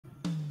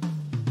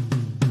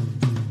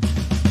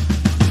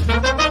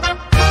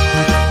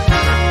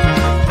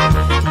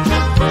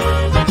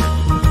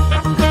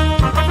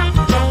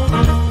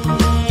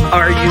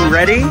You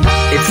ready?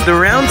 It's the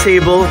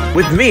Roundtable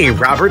with me,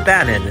 Robert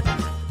Bannon.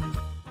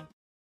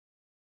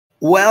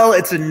 Well,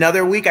 it's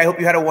another week. I hope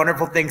you had a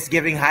wonderful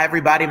Thanksgiving. Hi,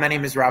 everybody. My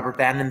name is Robert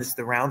Bannon. This is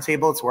the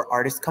Roundtable. It's where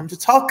artists come to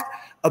talk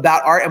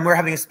about art, and we're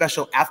having a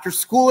special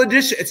after-school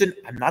edition.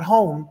 I'm not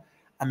home.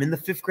 I'm in the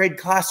 5th grade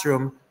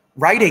classroom.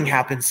 Writing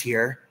happens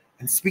here.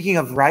 And speaking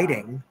of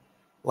writing,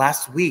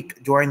 last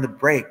week during the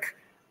break,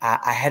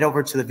 I head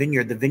over to the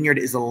Vineyard. The Vineyard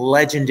is a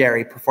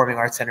legendary performing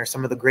arts center.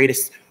 Some of the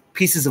greatest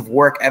pieces of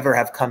work ever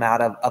have come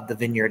out of the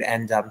Vineyard.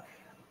 And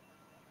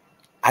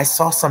I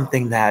saw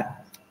something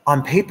that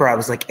on paper, I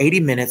was like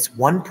 80 minutes,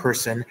 one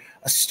person,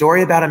 a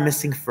story about a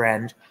missing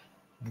friend.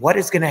 What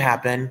is going to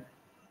happen?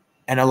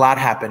 And a lot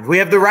happened. We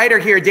have the writer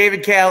here.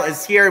 David Cale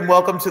is here, and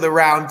welcome to the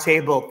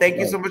Roundtable. Thank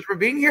you so much for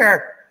being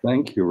here.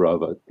 Thank you,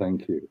 Robert.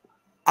 Thank you.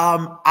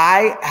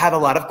 I have a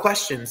lot of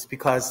questions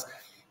because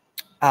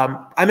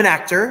I'm an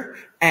actor,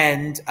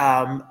 and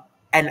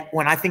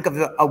when I think of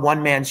a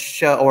one-man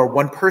show or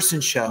one-person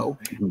show,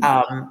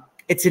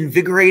 it's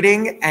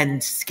invigorating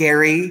and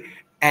scary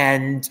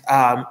and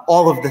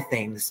all of the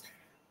things.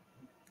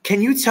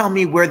 Can you tell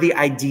me where the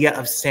idea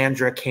of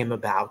Sandra came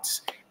about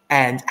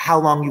and how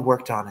long you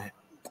worked on it?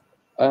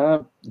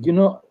 You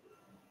know,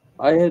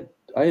 I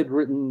had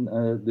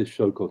written this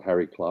show called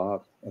Harry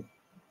Clarke, a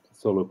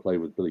solo play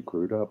with Billy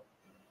Crudup,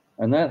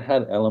 and that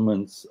had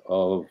elements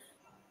of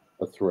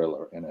a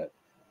thriller in it.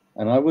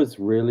 And I was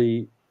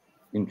really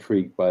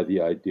intrigued by the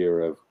idea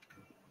of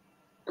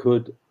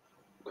could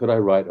I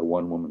write a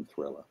one-woman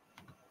thriller?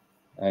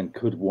 And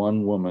could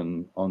one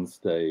woman on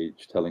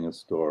stage telling a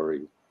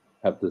story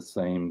have the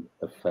same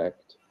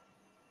effect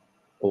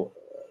or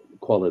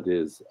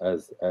qualities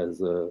as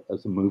a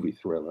movie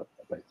thriller,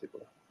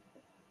 basically?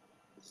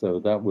 So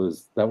that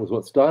was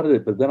what started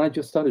it. But then I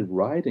just started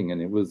writing,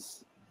 and it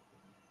was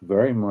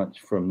very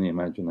much from the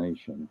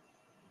imagination.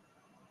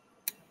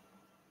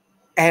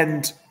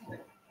 And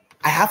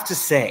I have to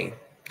say,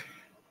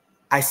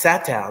 I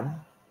sat down.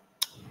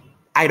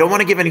 I don't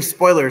want to give any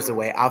spoilers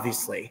away,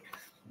 obviously.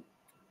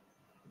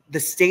 The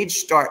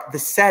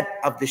set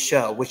of the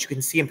show, which you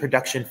can see in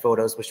production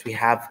photos, which we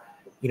have,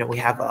 we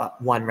have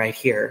one right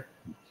here.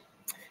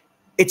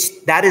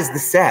 That is the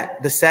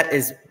set. The set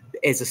is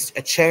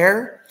a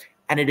chair,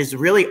 and it is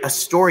really a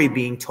story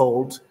being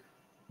told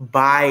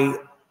by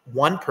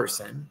one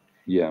person.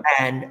 Yeah.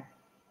 And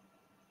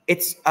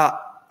it's an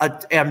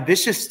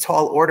ambitious,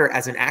 tall order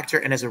as an actor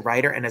and as a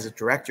writer and as a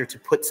director to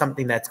put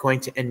something that's going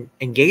to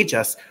engage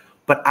us.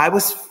 But I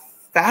was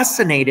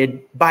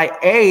fascinated by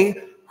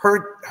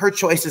her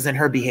choices and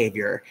her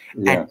behavior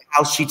and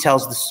how she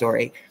tells the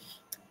story,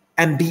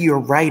 and B, your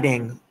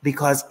writing,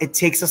 because it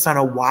takes us on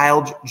a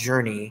wild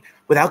journey.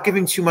 Without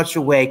giving too much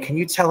away, can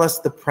you tell us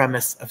the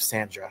premise of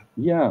Sandra?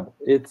 Yeah,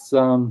 it's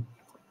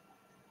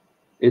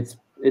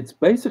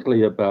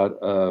basically about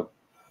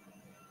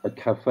a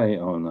cafe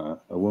owner,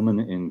 a woman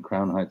in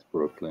Crown Heights,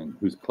 Brooklyn,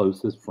 whose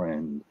closest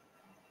friend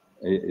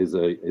is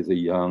a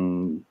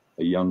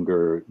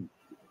younger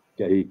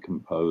gay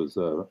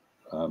composer,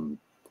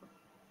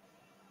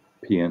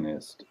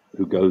 pianist,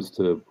 who goes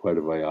to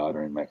Puerto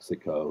Vallarta in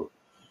Mexico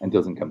and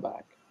doesn't come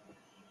back.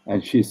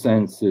 And she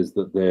senses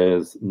that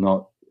there's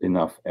not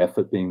enough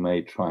effort being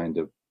made trying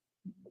to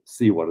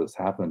see what has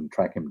happened,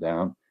 track him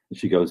down. And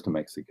she goes to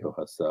Mexico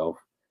herself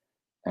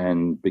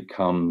and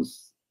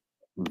becomes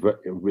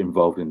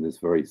involved in this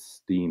very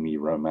steamy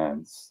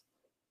romance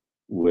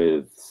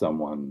with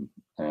someone.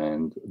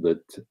 And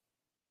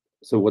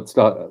so what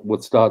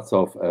starts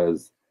off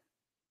as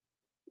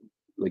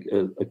like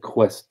a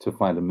quest to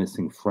find a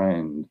missing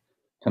friend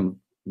kind of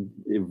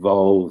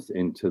evolves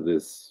into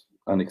this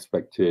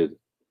unexpected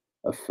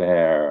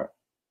affair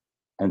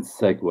and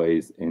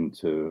segues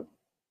into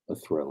a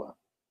thriller.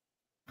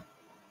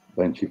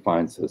 Then she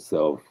finds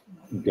herself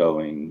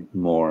going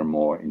more and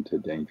more into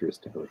dangerous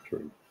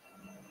territory.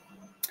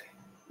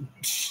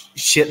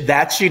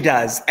 That she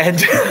does. And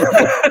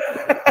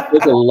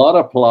there's a lot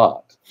of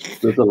plot.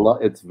 There's a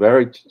lot. It's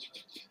very...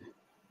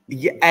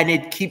 Yeah, and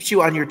it keeps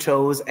you on your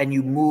toes, and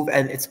you move,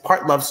 and it's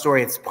part love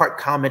story, it's part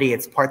comedy,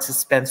 it's part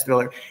suspense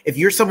thriller. If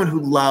you're someone who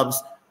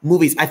loves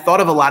movies, I thought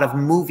of a lot of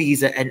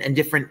movies and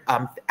different,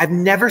 I've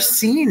never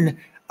seen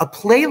a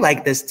play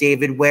like this,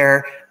 David,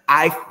 where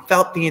I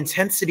felt the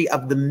intensity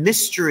of the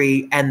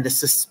mystery and the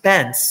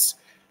suspense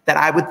that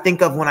I would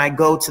think of when I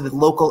go to the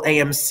local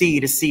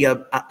AMC to see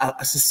a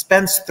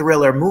suspense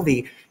thriller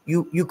movie.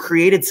 You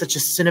created such a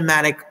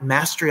cinematic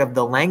mastery of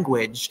the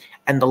language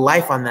and the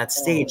life on that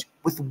stage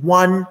with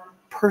one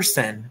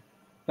person.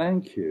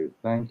 Thank you.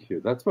 Thank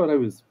you. That's what I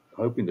was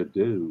hoping to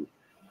do.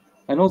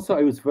 And also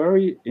I was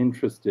very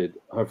interested,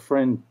 her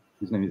friend,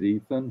 whose name is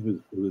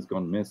Ethan, who has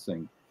gone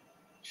missing,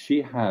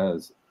 she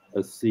has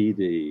a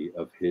CD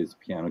of his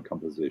piano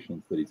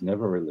compositions that he's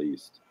never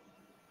released.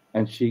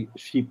 And she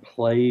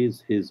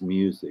plays his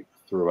music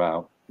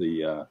throughout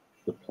the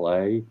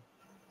play.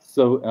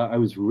 So I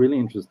was really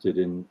interested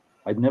in,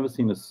 I'd never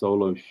seen a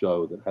solo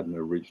show that had an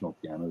original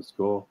piano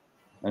score.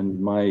 And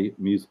my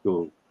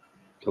musical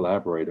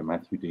collaborator,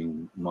 Matthew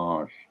Dean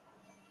Marsh,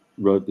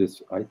 wrote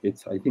this. I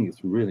think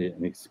it's really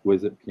an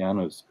exquisite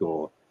piano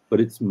score, but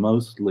it's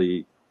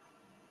mostly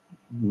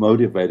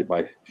motivated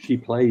by, she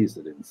plays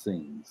it in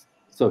scenes.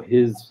 So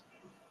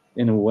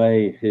in a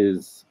way,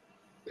 his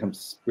kind of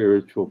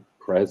spiritual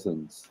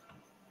presence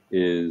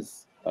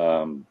is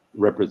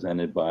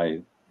represented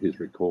by his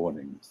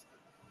recordings.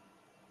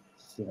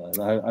 So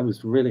I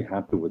was really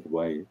happy with the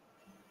way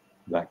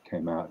that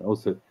came out.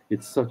 Also,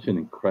 it's such an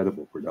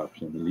incredible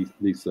production.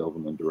 Lee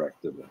Silverman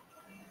directed it,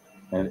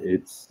 and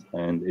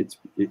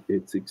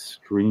it's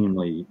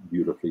extremely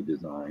beautifully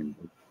designed.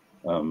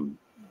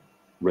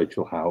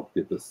 Rachel Hauck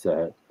did the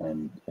set,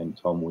 and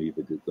Tom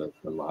Weaver did the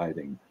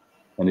lighting,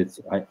 and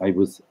I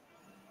was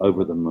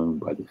over the moon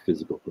by the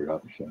physical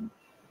production,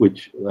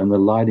 and the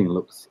lighting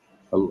looks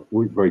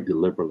very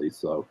deliberately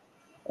so,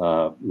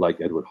 like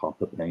Edward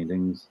Hopper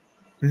paintings,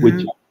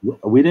 which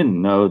we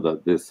didn't know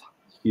that this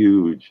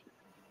huge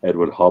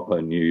Edward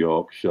Hopper New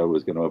York show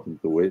was going to open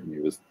at the Whitney.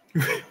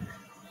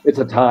 It's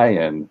a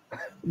tie-in.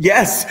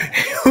 Yes,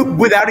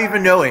 without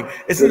even knowing.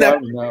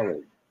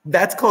 Knowing.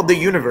 That's called the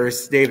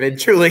universe, David.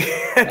 Truly.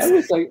 I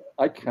was like,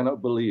 I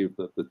cannot believe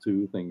that the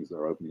two things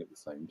are opening at the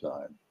same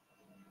time.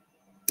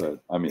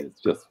 But I mean,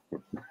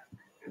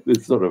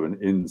 it's sort of an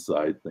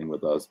inside thing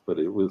with us, but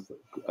it was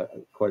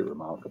quite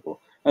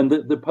remarkable. And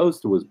the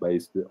poster was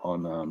based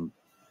on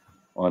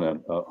a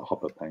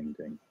Hopper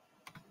painting.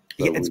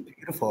 So yeah, it's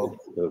beautiful.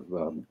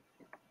 Of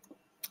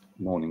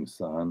Morning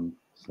Sun.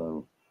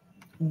 So.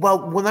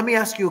 Well, let me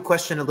ask you a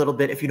question a little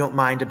bit, if you don't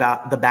mind,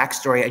 about the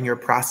backstory and your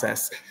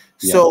process.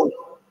 So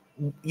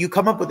you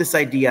come up with this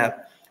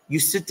idea, you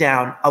sit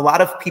down. A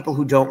lot of people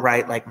who don't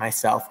write, like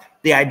myself,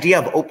 the idea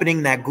of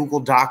opening that Google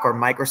Doc or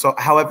Microsoft,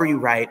 however you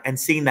write, and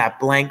seeing that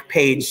blank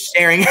page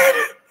staring at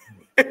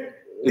it,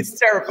 it's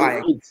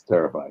terrifying. It's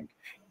terrifying.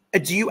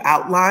 Do you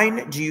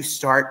outline? Do you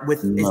start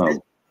with,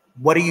 no.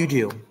 What do you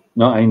do?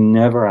 No, I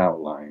never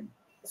outline.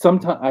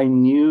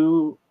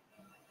 Sometimes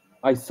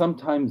I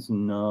sometimes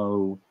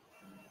know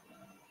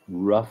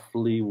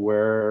roughly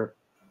where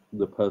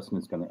the person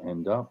is going to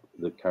end up,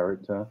 the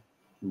character,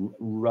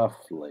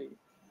 roughly.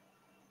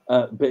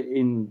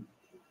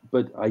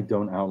 But I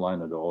don't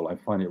outline at all. I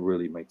find it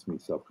really makes me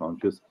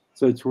self-conscious.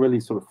 So it's really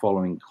sort of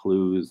following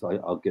clues.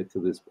 I'll get to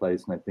this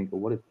place and I think,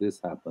 well, what if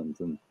this happens?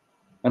 And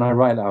I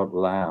write out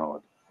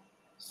loud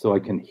so I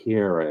can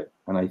hear it.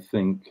 And I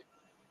think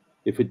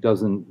if it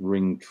doesn't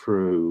ring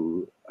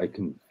true, I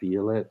can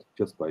feel it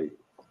just by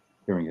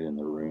hearing it in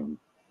the room.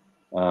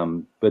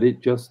 But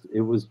it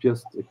was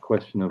just a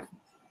question of,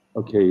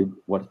 okay,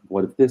 what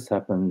if this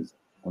happens?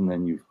 And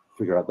then you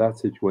figure out that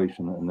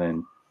situation, and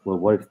then, well,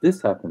 what if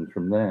this happened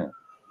from there?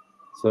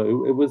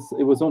 So it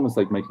was almost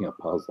like making a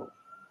puzzle.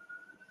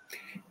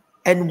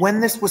 And when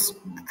this was,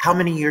 how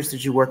many years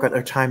did you work on,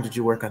 or time did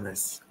you work on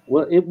this?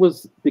 Well, it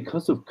was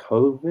because of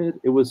COVID.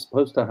 It was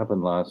supposed to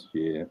happen last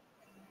year,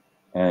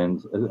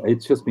 and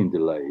it's just been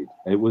delayed.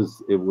 It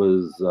was.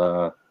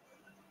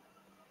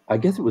 I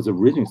guess it was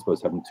originally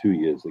supposed to happen 2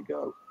 years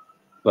ago,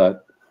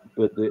 but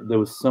there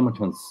was so much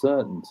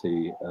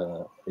uncertainty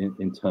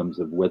in terms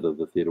of whether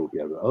the theater would be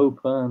able to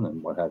open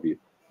and what have you.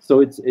 So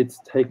it's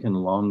taken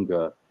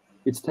longer.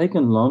 It's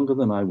taken longer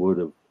than I would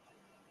have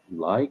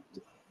liked,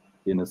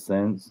 in a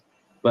sense.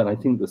 But I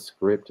think the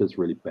script has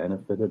really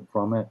benefited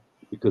from it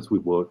because we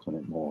worked on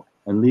it more.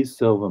 And Lee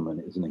Silverman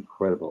is an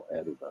incredible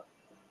editor,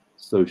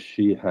 so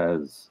she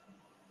has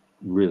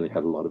really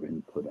had a lot of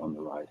input on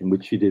the writing,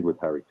 which she did with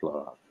Harry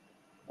Clarke.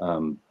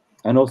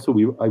 And also,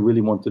 I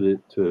really wanted it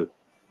to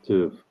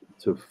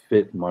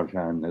fit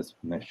Marjane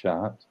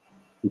Neshat,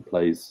 who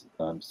plays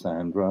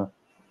Sandra.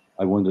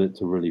 I wanted it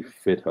to really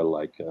fit her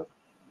like a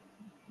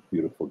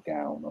beautiful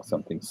gown or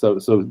something. So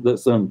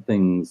there's some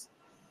things,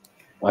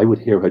 I would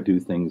hear her do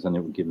things, and it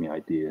would give me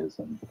ideas.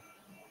 And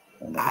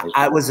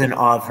I was in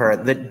awe of her.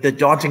 The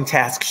daunting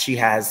task she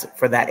has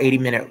for that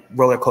 80-minute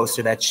roller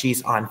coaster that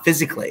she's on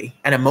physically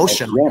and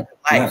emotionally. Life.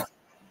 Yeah.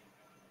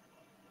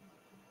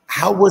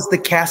 How was the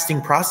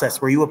casting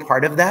process? Were you a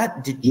part of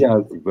that?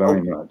 Yeah,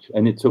 very much.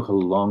 And it took a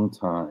long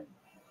time.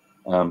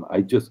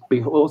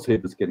 Also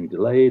it was getting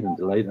delayed, and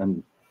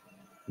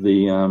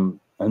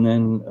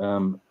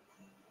then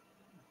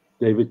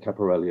David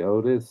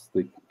Caporelli-Otis,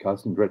 the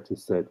casting director,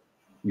 said,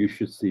 "You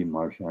should see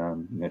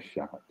Marjane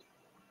Neshat."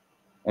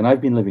 And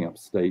I've been living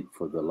upstate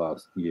for the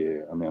last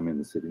year. I mean, I'm in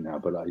the city now,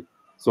 but I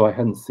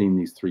hadn't seen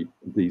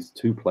these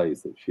two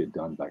plays that she had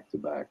done back to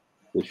back,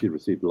 that she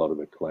received a lot of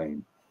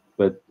acclaim.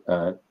 But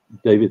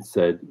David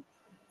said,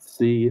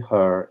 see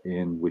her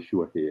in Wish You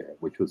Were Here,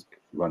 which was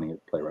running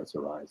at Playwrights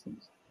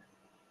Horizons.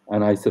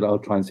 And I said, I'll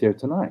try and see her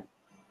tonight.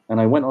 And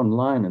I went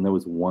online and there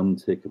was one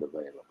ticket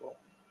available.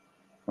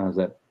 And I was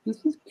like,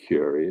 this is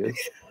curious.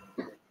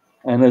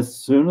 And as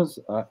soon as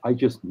I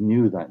just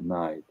knew that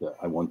night that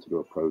I wanted to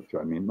approach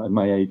her. I mean,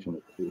 my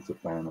agent is a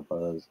fan of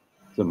hers.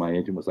 So my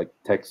agent was like,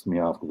 text me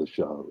after the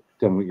show.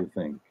 Tell me what you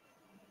think.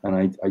 And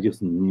I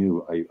just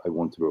knew I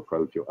wanted to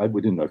approach her.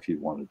 We didn't know if she'd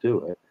want to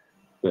do it,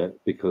 but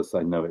because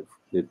I know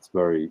it's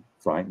very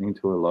frightening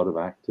to a lot of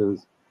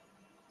actors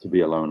to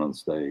be alone on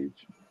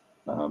stage.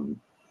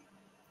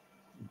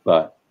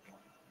 But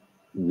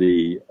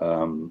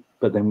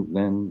but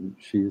then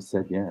she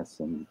said yes,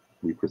 and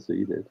we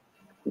proceeded.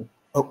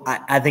 Oh,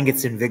 I think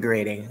it's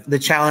invigorating. The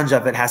challenge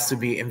of it has to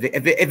be,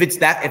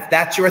 if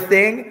that's your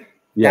thing,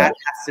 Yeah. that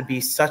has to be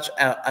such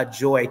a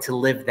joy to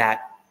live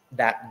that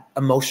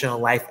emotional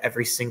life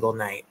every single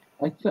night.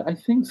 I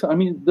think so. I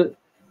mean,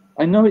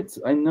 I know it's.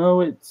 I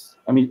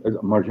mean,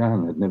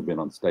 Marjane had never been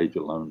on stage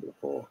alone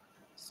before,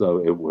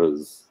 so it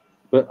was.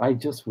 But I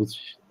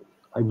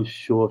was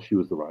sure she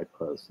was the right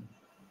person,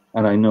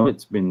 and I know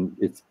it's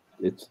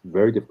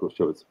very difficult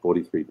show. It's a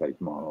 43-page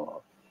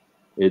monologue.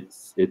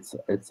 It's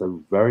a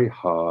very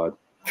hard.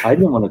 I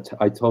didn't want to.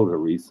 I told her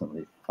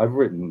recently. I've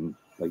written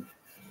like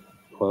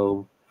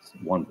 12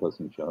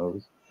 one-person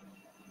shows.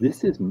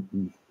 This is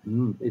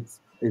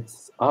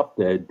it's up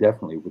there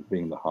definitely with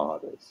being the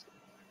hardest,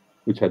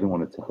 which I didn't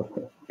want to tell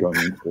her going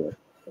into it.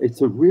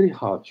 It's a really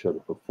hard show to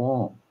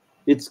perform.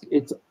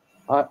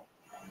 I've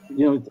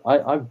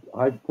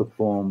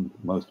performed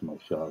most of my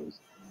shows,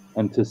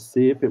 and to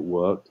see if it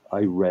worked,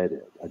 I read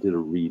it. I did a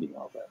reading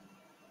of it,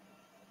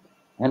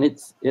 and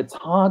it's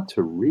hard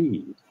to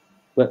read,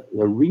 but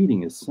the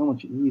reading is so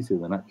much easier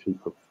than actually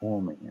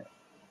performing it.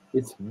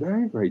 It's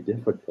very, very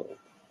difficult,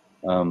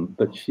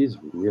 but she's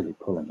really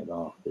pulling it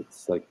off.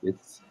 It's like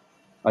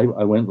I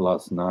went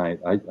last night.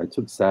 I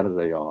took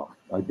Saturday off.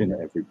 I've been at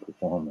every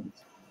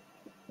performance,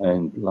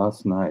 and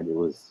last night I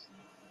was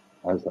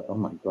like, oh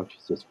my God,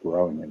 she's just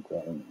growing and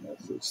growing in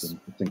this. It's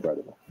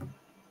incredible.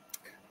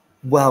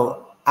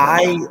 Well,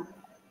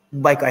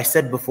 like I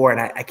said before,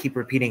 and I keep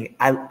repeating,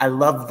 I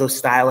love the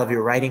style of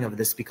your writing of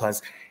this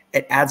because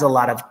it adds a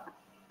lot of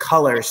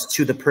colors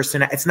to the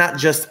person. It's not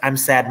just I'm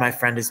sad my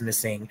friend is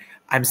missing,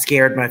 I'm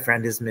scared my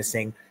friend is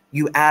missing.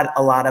 You add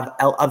a lot of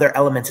other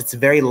elements. It's a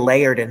very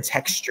layered and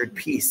textured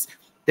piece.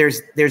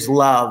 There's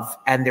love,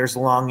 and there's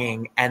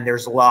longing, and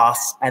there's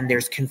loss, and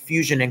there's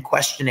confusion and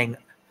questioning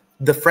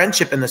the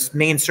friendship and the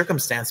main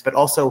circumstance, but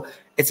also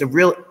it's a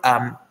real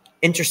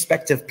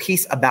introspective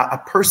piece about a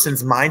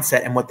person's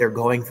mindset and what they're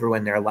going through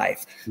in their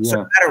life. Yeah. So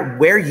no matter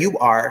where you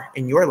are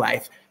in your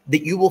life,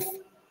 that you will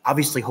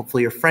obviously,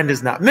 hopefully your friend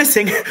is not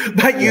missing,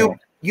 but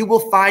you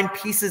will find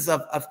pieces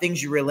of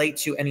things you relate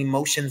to and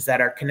emotions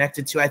that are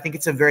connected to. I think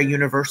it's a very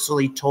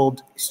universally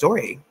told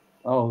story.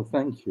 Oh,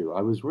 thank you.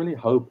 I was really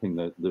hoping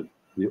that the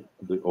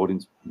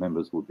audience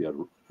members would be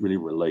able to really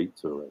relate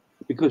to it,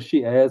 because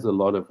she airs a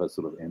lot of her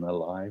sort of inner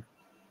life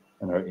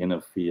and her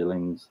inner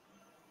feelings.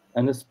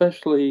 And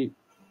especially,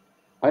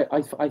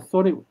 I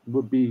thought it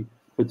would be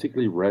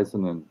particularly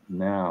resonant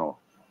now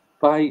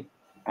by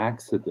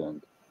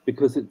accident,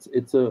 because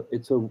it's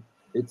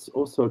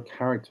also a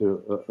character,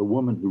 a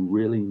woman who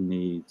really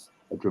needs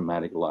a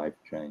dramatic life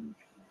change.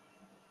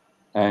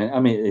 And I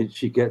mean,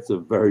 she gets a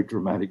very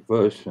dramatic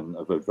version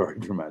of a very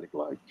dramatic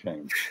life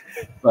change.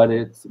 But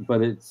I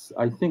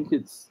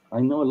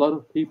know a lot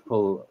of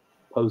people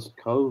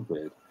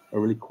post-COVID are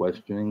really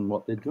questioning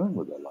what they're doing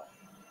with their life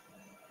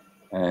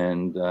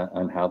and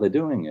how they're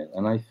doing it.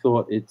 And I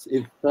thought it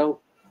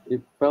felt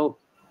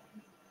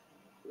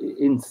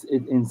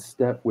in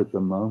step with the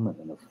moment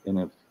in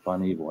a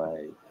funny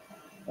way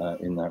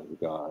in that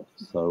regard.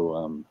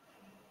 So,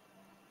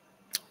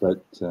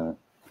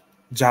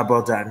 job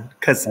well done,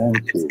 because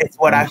it's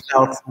what I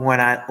felt when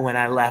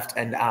I left,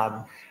 and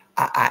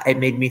it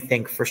made me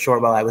think for sure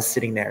while I was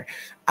sitting there.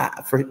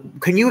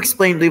 Can you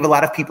explain? We have a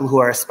lot of people who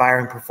are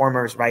aspiring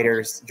performers,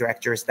 writers,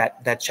 directors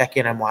that check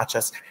in and watch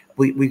us.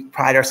 We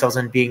pride ourselves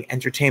on being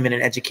entertainment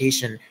and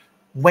education.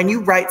 When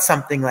you write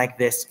something like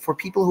this, for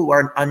people who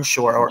are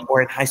unsure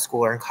or in high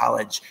school or in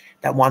college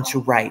that want to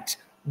write,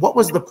 what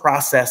was the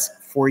process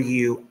for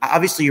you?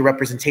 Obviously your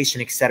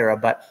representation, etc.,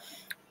 but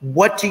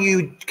can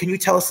you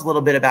tell us a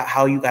little bit about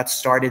how you got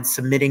started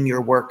submitting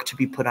your work to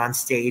be put on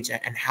stage,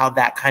 and how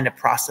that kind of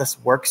process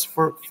works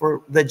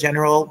for the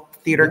general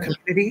theater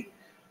community?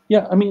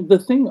 Yeah, I mean, the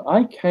thing,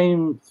 I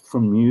came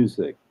from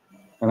music,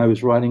 and I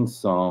was writing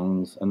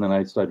songs, and then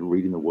I started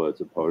reading the words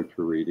at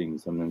poetry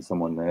readings, and then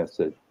someone there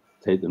said,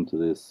 take them to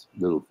this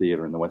little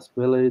theater in the West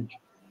Village,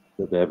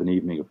 that they have an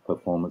evening of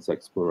performance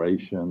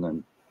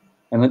exploration,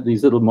 and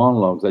these little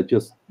monologues,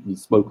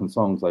 these spoken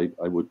songs,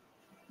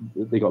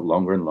 they got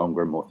longer and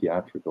longer and more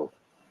theatrical.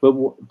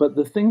 But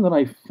the thing that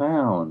I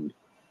found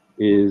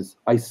is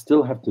I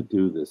still have to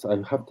do this. I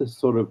have to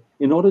sort of,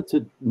 in order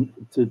to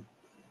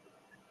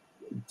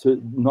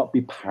not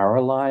be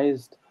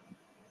paralyzed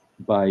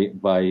by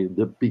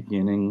the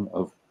beginning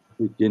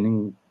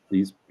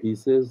these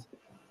pieces,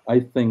 I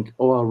think,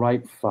 I'll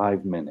write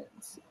 5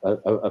 minutes,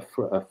 a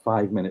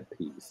 5-minute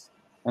piece,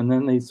 and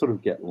then they sort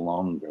of get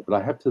longer. But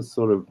I have to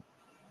sort of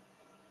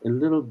a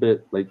little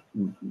bit like,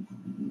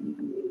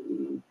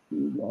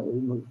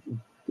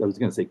 I was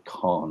going to say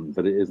con,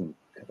 but it isn't.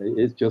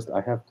 It's just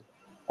I have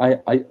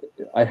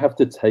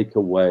to take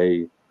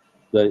away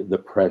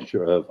the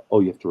pressure of,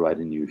 you have to write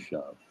a new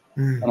show.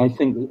 And I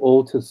think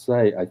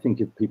I think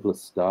if people are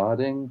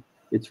starting,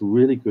 it's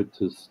really good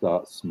to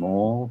start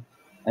small,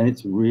 and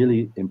it's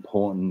really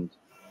important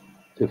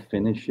to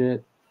finish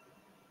it,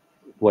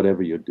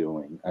 whatever you're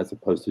doing, as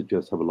opposed to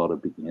just have a lot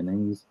of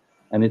beginnings.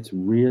 And it's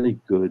really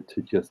good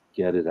to just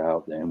get it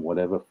out there in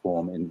whatever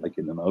form, in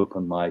an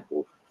open mic,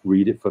 or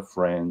read it for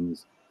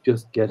friends.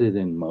 Just get it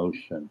in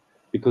motion,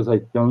 because I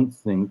don't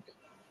think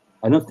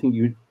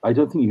you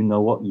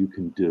know what you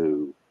can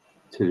do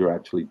till you're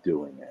actually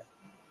doing it.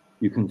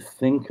 You can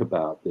think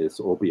about this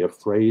or be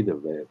afraid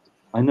of it.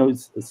 I know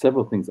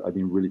several things I've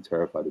been really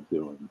terrified of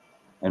doing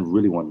and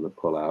really wanted to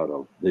pull out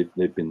of.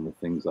 They've been the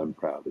things I'm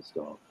proudest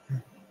of.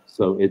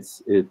 So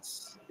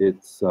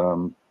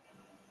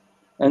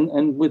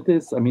and with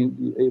this, I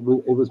mean, it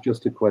was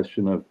just a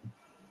question of,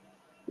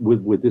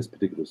 with this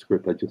particular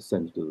script, I just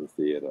sent it to the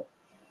theater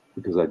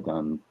because I'd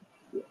done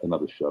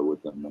another show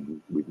with them and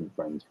we've been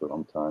friends for a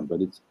long time. But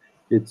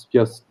it's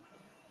just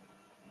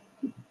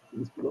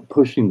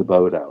pushing the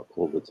boat out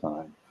all the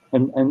time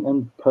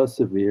and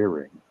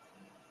persevering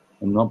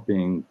and not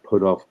being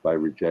put off by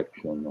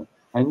rejection.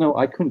 I know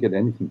I couldn't get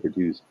anything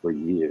produced for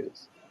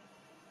years.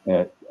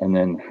 And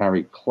then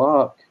Harry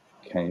Clarke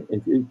came,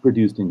 it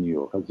produced in New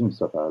York. I was doing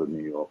stuff out of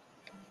New York.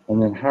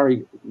 And then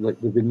Harry, the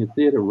Vineyard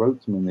Theatre,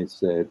 wrote to me and they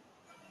said,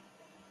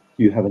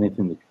 do you have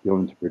anything that could go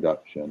into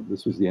production?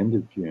 This was the end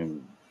of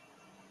June.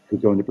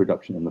 Could go into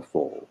production in the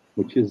fall,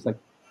 which is like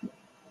a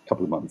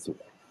couple of months away.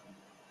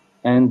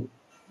 And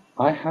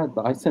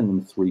I sent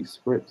them 3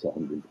 scripts that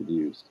hadn't been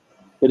produced.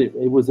 But it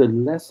was a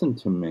lesson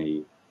to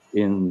me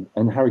and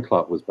Harry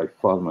Clarke was by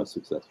far the most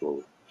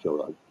successful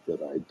show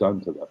that I had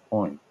done to that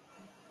point.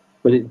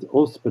 But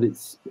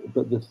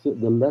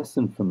the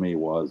lesson for me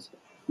was,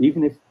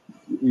 even if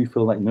you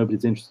feel like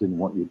nobody's interested in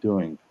what you're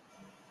doing,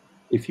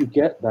 if you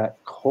get that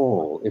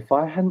call, if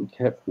I hadn't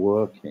kept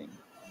working,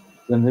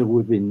 then there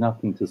would be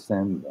nothing to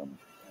send them.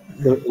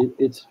 So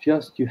it's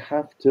just, you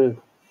have to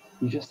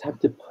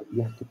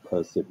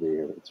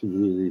persevere. It's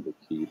really the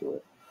key to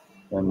it.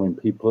 And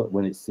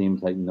when it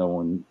seems like no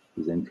one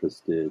is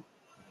interested,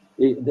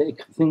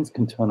 things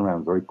can turn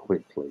around very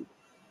quickly,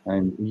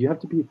 and you have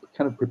to be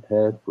kind of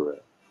prepared for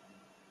it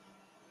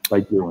by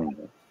doing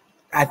it.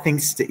 I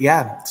think,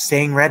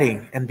 staying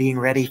ready and being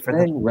ready for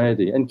that. Staying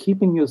ready and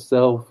keeping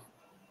yourself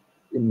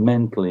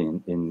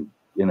mentally in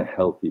a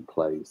healthy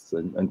place,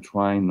 and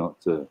trying not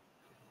to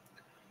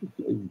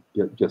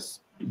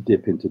just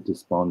dip into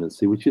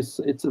despondency, which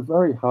it's a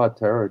very hard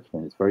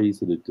territory. It's very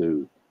easy to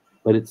do,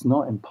 but it's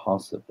not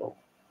impossible.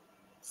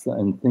 So,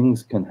 and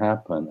things can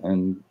happen,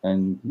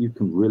 and you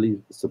can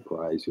really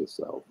surprise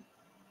yourself.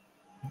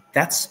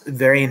 That's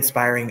very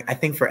inspiring, I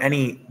think, for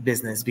any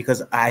business,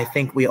 because I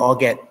think we all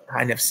get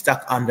kind of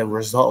stuck on the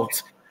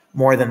result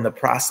more than the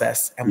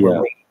process, and we're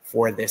waiting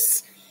for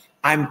this.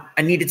 I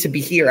needed to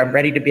be here. I'm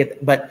ready to be,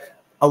 but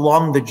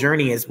along the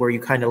journey is where you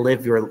kind of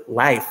live your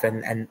life,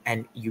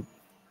 and you.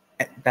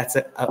 That's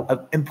an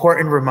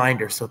important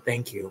reminder. So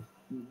thank you.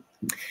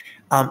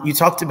 You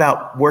talked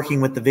about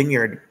working with the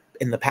Vineyard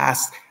in the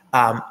past.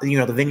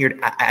 The Vineyard,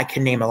 I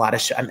can name a lot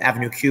of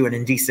Avenue Q and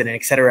Indecent and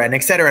et cetera,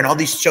 and all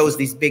these shows,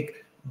 these big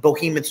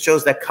behemoth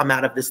shows that come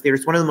out of this theater.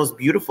 It's one of the most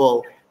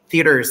beautiful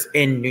theaters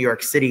in New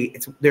York City.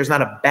 There's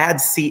not a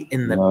bad seat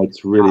in the. No,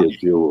 it's really a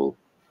jewel.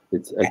 I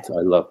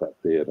love that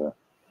theater.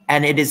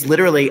 And it is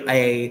literally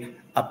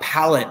a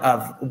palette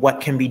of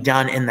what can be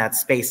done in that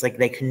space. Like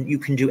you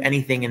can do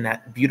anything in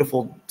that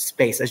beautiful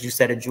space, as you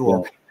said, a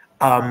jewel.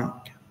 Yeah.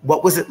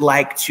 What was it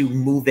like to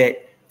move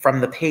it from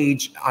the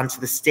page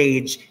onto the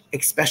stage,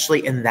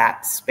 especially in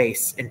that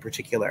space in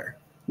particular?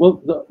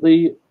 Well,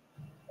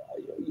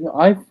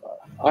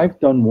 I've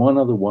done one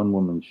other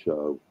one-woman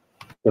show,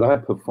 but I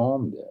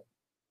performed it,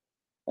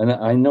 and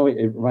I know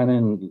it ran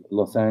in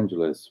Los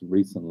Angeles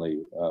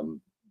recently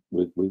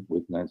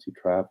with Nancy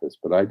Travis,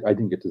 but I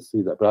didn't get to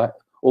see that. But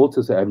all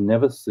to say, I've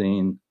never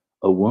seen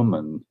a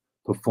woman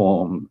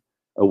perform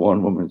a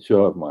one-woman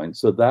show of mine,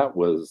 so that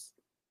was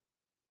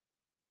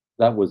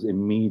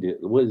immediate.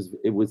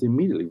 It was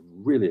immediately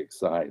really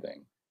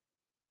exciting,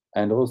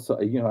 and also,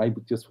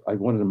 I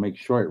wanted to make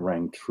sure it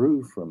rang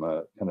true from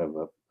a kind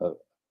of a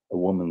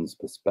woman's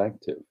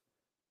perspective.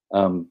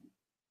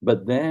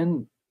 But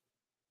then,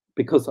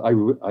 because I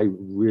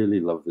really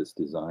love this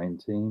design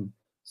team,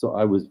 so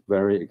I was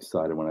very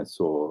excited when I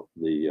saw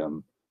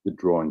the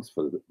drawings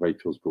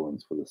Rachel's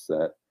drawings for the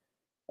set,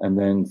 and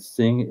then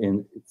seeing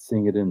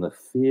it in the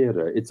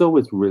theater. It's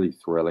always really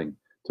thrilling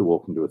to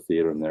walk into a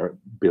theater and they're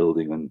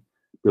building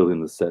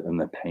the set and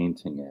they're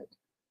painting it,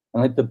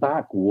 and like the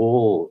back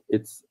wall,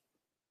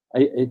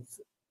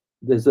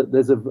 there's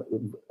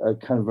a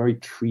kind of very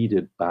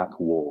treated back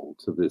wall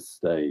to this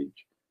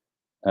stage,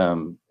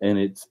 and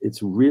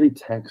it's really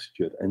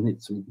textured, and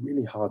it's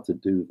really hard to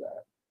do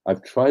that.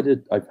 I've tried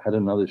it. I've had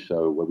another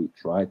show where we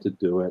tried to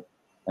do it,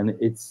 and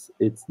it's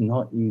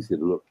not easy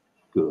to look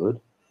good,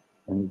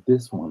 and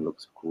this one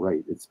looks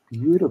great. It's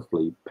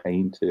beautifully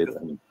painted,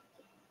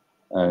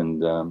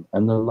 and the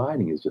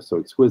lighting is just so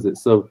exquisite.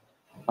 So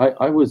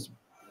I was.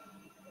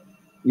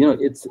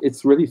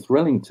 It's really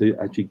thrilling to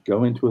actually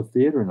go into a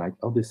theater and like,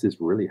 oh, this is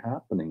really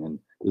happening, and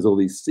there's all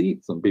these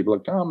seats and people are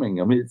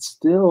coming. I mean, it's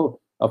still,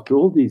 after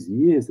all these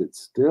years, it's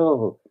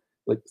still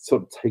like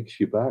sort of takes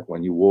you back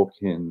when you walk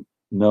in,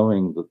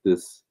 knowing that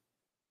this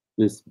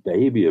this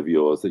baby of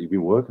yours that you've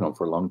been working on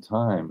for a long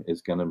time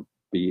is going to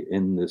be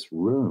in this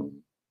room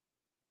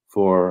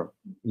for,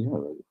 you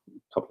know,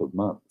 a couple of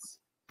months.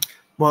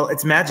 Well,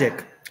 it's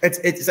magic.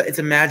 It's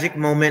a magic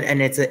moment,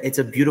 and it's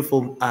a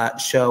beautiful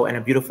show and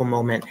a beautiful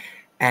moment.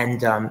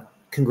 And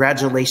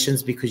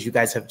congratulations, because you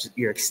guys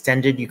you're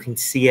extended. You can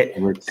see it.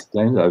 We're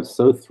extended. I was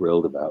so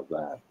thrilled about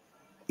that.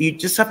 You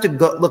just have to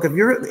go look. If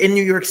you're in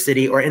New York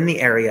City or in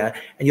the area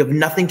and you have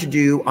nothing to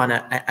do on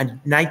a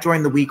night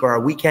during the week or a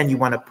weekend, you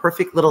want a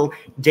perfect little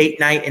date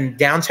night in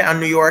downtown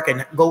New York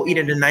and go eat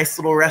at a nice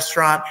little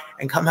restaurant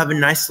and come have a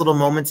nice little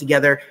moment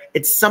together.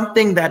 It's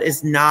something that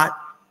is not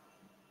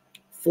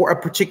for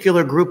a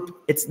particular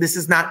group. This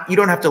is not, you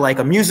don't have to like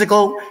a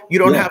musical. You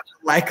don't have to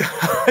like a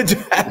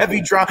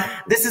heavy drama.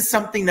 This is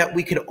something that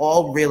we could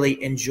all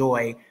really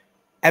enjoy.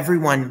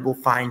 Everyone will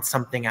find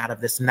something out of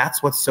this. And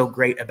that's what's so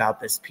great about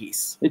this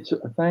piece.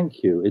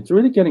 Thank you. It's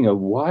really getting a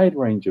wide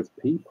range of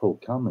people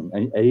coming,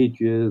 and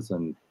ages,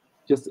 and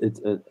just,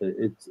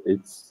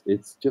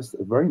 it's just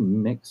a very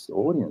mixed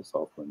audience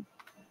often.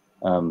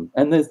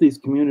 And there's these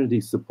community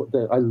support.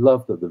 I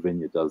love that the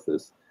Vineyard does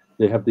this.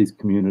 They have these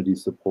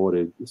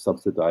community-supported,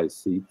 subsidized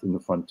seats in the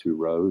front 2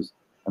 rows,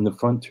 and the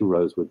front 2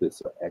 rows with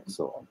this are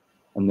excellent,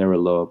 and they're a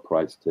lower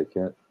price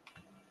ticket,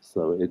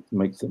 so it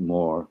makes it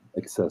more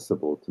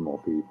accessible to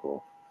more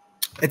people.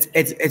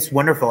 It's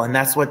wonderful, and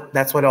that's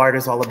what art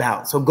is all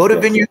about. So go to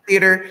Vineyard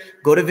Theatre,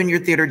 go to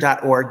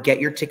vineyardtheatre.org,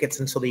 get your tickets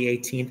until the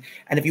 18th.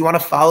 And if you want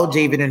to follow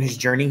David and his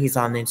journey, he's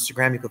on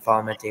Instagram. You can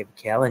follow him at David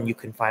Cale, and you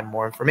can find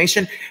more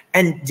information.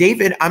 And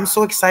David, I'm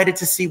so excited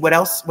to see what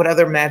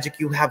other magic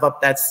you have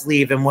up that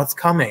sleeve and what's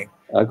coming.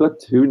 I've got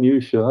 2 new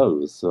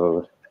shows,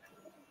 so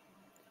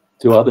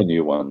 2 other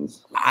new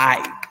ones.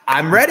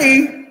 I'm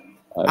ready.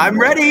 I'm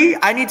ready.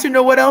 I need to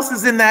know what else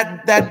is in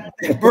that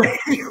brain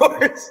of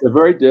yours. They're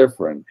very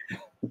different.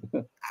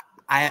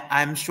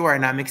 I'm sure,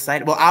 and I'm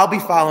excited. Well, I'll be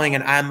following,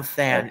 and I'm a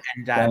fan.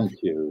 And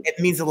thank you. It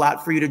means a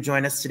lot for you to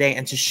join us today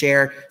and to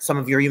share some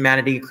of your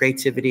humanity,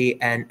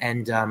 creativity,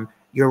 and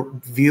your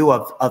view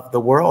of the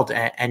world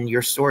and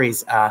your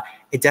stories.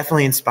 It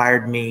definitely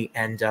inspired me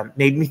and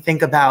made me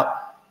think about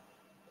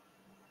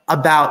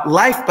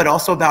life, but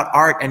also about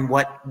art and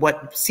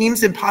what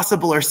seems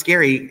impossible or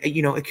scary.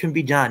 You know, it can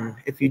be done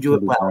if you do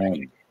it well.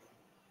 It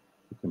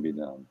can be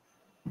done.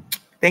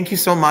 Thank you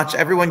so much.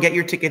 Everyone, get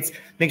your tickets.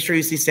 Make sure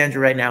you see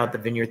Sandra right now at the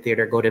Vineyard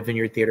Theatre. Go to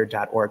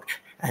vineyardtheatre.org,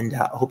 and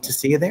hope to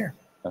see you there.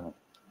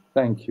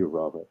 Thank you,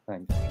 Robert.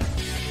 Thank you.